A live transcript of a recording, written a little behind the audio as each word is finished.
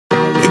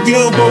If you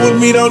don't go with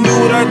me, don't do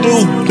what I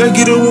do. Think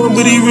you the one,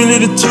 but he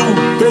really the two.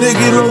 Better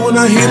get low when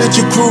I hear that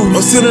you crew. I'm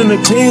sitting the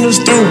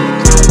cleaners through.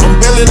 I'm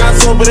bailing out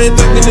sober, they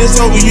thinking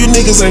it's over. You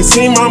niggas ain't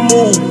seen my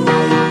move.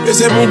 They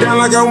set me down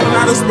like I went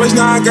out of space,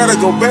 now I gotta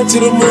go back to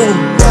the moon.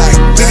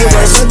 Nigga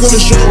right back on the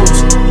shoes.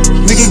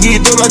 Nigga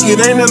get dope like it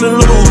ain't nothing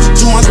to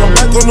lose. 2 months I'm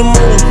back on the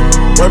move.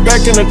 Right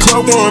back in the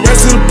club, going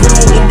rest of the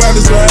pool. I'm about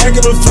to start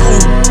acting a fool.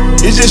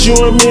 It's just you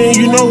and me, and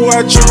you know who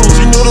I choose.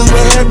 You know this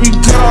little happy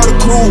car, the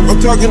cool.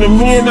 I'm talking to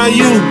me and not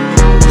you.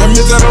 I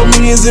miss out on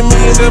millions and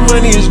millions, that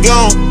money is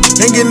gone.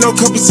 Ain't getting no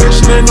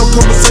compensation, ain't no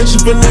compensation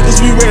for niggas,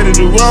 we ready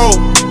to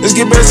roll. Let's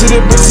get back to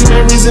the pussy,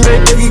 that reason they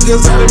think it,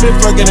 cause I done been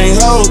fucking they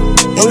hoes.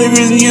 Only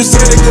reason you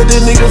said it, cause the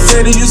nigga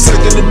said it, you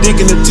sucking the dick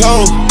in the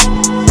toe.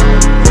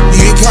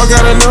 You get caught,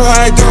 gotta know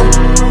how it go,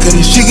 cause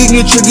this shit can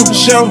get tricky for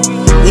sure.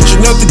 Rich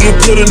enough to get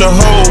put in the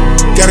hole.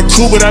 Got a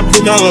crew, but I've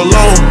been all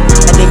alone.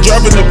 I've been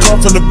driving the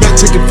car from the back,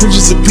 taking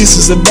pictures of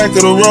pieces in back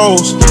of the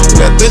roads.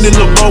 And I think they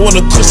look bow on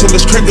the cushion,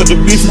 let's crank up the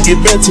beef and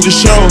get back to the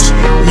shows.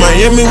 In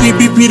Miami, we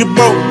BP the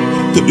boat,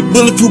 put the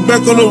bulletproof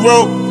back on the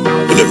road.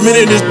 In a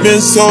minute, it's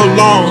been so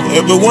long.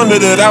 Ever wonder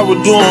that I was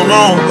doing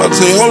wrong? I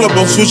tell you, hold up,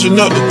 I'm switching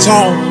up the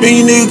tone. Man,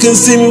 you nigga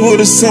couldn't see me with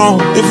a song.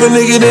 If a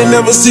nigga didn't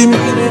never see me,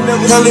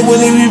 probably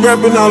when he be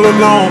rapping all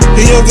alone.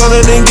 He young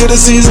Gunna didn't get a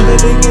season.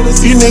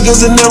 You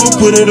niggas will never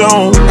put it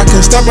on. I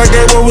can't stop, I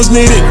gave what was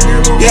needed.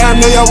 Yeah, I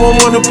know y'all won't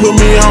wanna put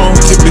me on.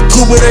 Keep it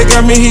cool, but they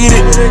got me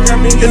heated.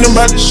 And I'm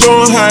about to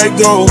show 'em how it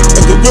go.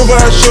 At the river,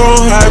 I show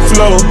 'em how it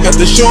flow.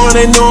 After showing,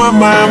 they know I'm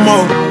my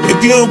mo. If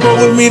you don't go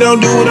with me,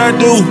 don't do what I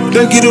do.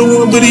 Think you the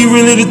one, but he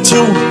really the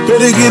two.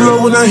 Better get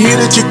low when I hear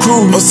that you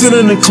crew. I'm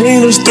sitting the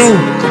cleaners through.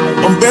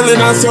 I'm bailing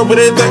out sober,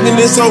 they thinking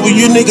it's over.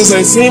 You niggas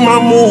ain't seen my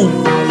move.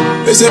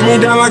 They set me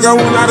down like I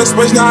went out of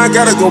space, now I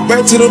gotta go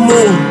back to the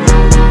moon.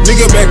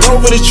 Nigga back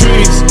over the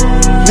trees.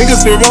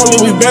 Niggas been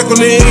rolling, we back on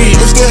the ease.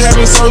 I'm still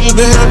having soldiers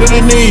to handle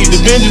the needs. The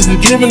vengeance is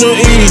giving them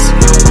ease.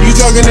 You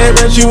talking that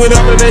ratchet with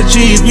all of that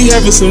cheese. We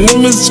having some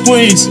lemons to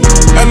squeeze.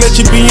 I let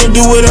you be and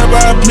do whatever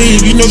I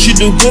please. You know she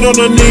do good on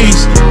her knees.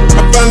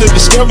 I finally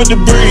discovered the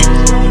breed.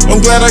 I'm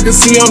glad I can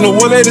see I'm the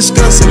one they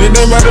discussing. It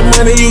ain't about the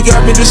money you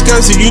got me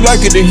discussing. You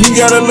like it, then he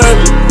gotta love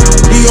it.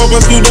 He hope I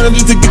stood down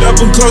just to get up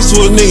and close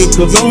to a nigga,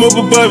 cause I'm up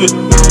above it.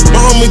 My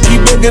homie keep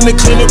begging to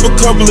clean up a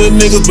couple of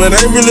niggas, but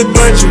I ain't really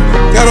budging.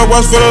 Gotta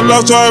watch for the law,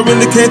 so I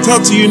really can't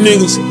talk to you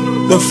niggas.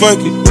 But fuck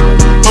it,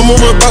 I'm on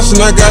my boss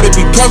and I gotta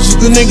be cautious,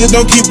 cause niggas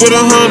don't keep it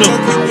 100.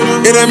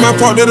 It ain't my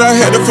fault that I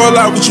had to fall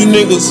out with you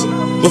niggas,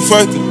 but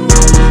fuck it.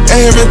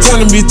 Ain't having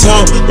time to be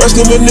tongue.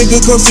 Rushing with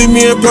niggas, come see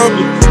me in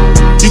public.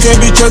 You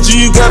can't be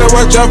touchy, you gotta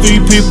watch out for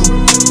you people.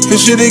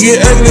 Cause shit it get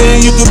ugly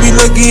and you could be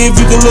lucky if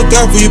you can look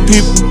out for your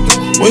people.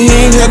 When you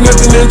ain't had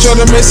nothing and try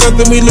to make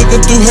something, we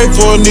looking through hate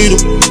for a needle.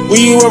 When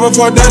you ever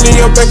fall down in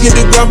your back, hit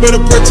the ground, better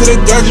pray to the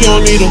God you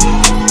don't need them.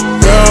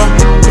 Girl,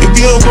 if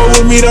you don't go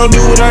with me, don't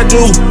do what I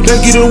do.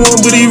 Think you the one,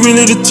 but he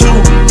really the two.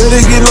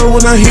 Better get low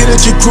when I hear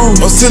that you crew.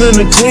 I'm sitting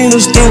the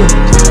cleaners through.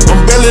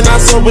 I'm bailing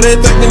out sober, they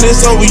thinking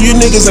it's over. You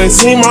niggas ain't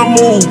seen my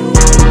move.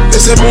 They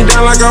set me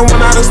down like I went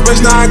out of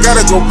space, now I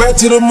gotta go back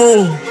to the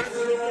moon.